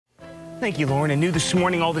Thank you, Lauren. And new this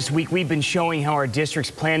morning, all this week, we've been showing how our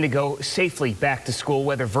districts plan to go safely back to school,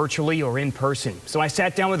 whether virtually or in person. So I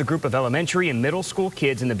sat down with a group of elementary and middle school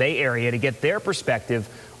kids in the Bay Area to get their perspective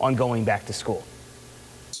on going back to school.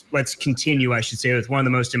 Let's continue, I should say, with one of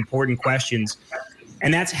the most important questions.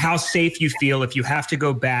 And that's how safe you feel if you have to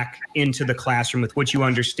go back into the classroom with what you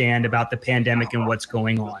understand about the pandemic and what's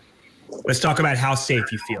going on. Let's talk about how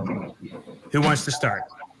safe you feel. Who wants to start?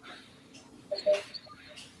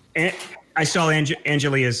 I saw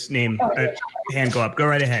Angelia's hand go up. Go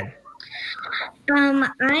right ahead.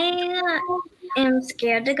 I am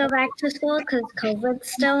scared to go back to school because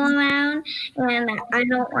COVID's still around, and I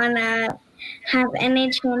don't want to have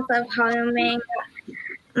any chance of harming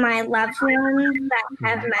my loved ones that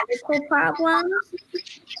have medical problems.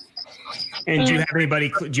 And do you have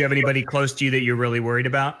anybody close to you that you're really worried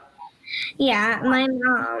about? Yeah, my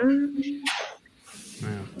mom. Wow,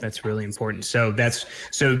 that's really important. So that's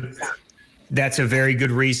a very good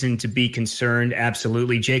reason to be concerned.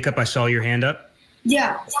 Absolutely. Jacob, I saw your hand up.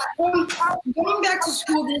 Yeah. Going back to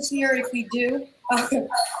school this year, if we do,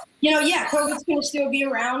 COVID's going to still be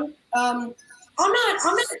around. I'm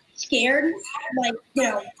not scared, oh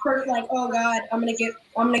God, I'm gonna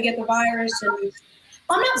get the virus, and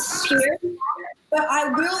I'm not scared, but I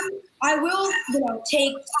will,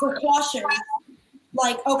 take precautions.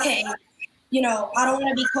 Okay, I don't want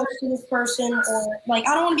to be close to this person, or I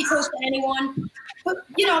don't want to be close to anyone. But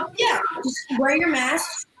just wear your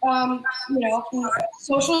mask.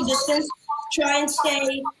 Social distance. Try and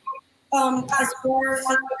stay as far as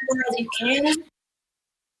you can.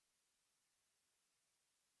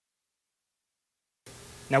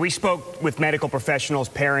 Now, we spoke with medical professionals,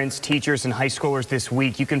 parents, teachers, and high schoolers this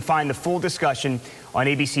week. You can find the full discussion on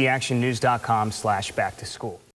abcactionnews.com/backtoschool.